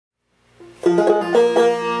Wake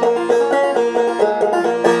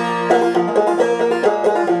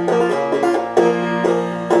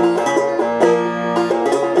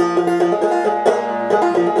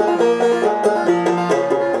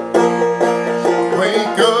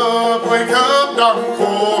up, Darlin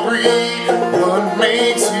Cori. What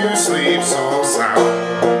makes you sleep so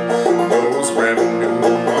sound? Those revenue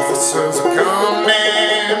officers are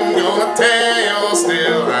coming, gonna tear your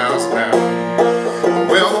still house down.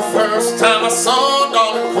 Well, the first time I saw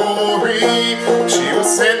Darlin Cori, she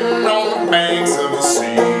was sitting on the banks of the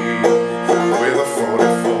sea, with a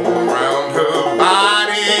 44 around her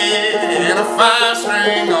body and a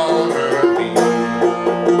 5-string on her knee.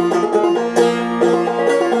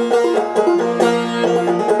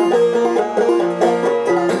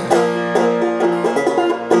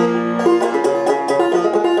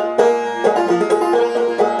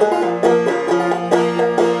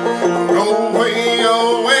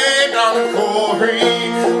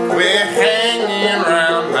 Quit hanging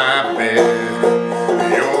around my bed.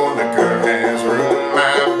 Your liquor has ruined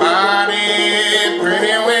my body.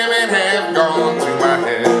 Pretty women have gone to my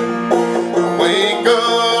head. Wake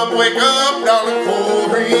up, Darlin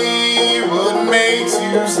Cori. What makes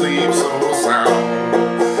you sleep so sound?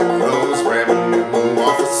 Those revenue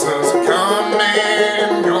officers are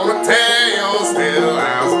coming, gonna tear your still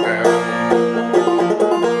house down.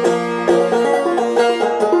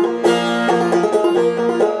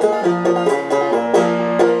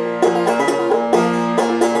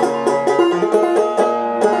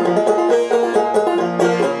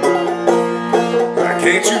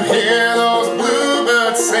 Can't you hear those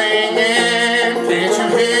bluebirds singing? Can't you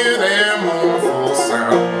hear their mournful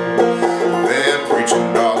sound? They're preaching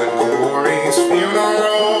Darlin Cori's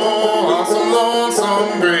funeral on some lonesome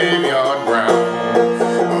graveyard ground.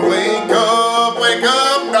 Wake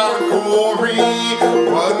up, Darlin Cori.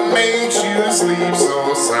 What makes you sleep so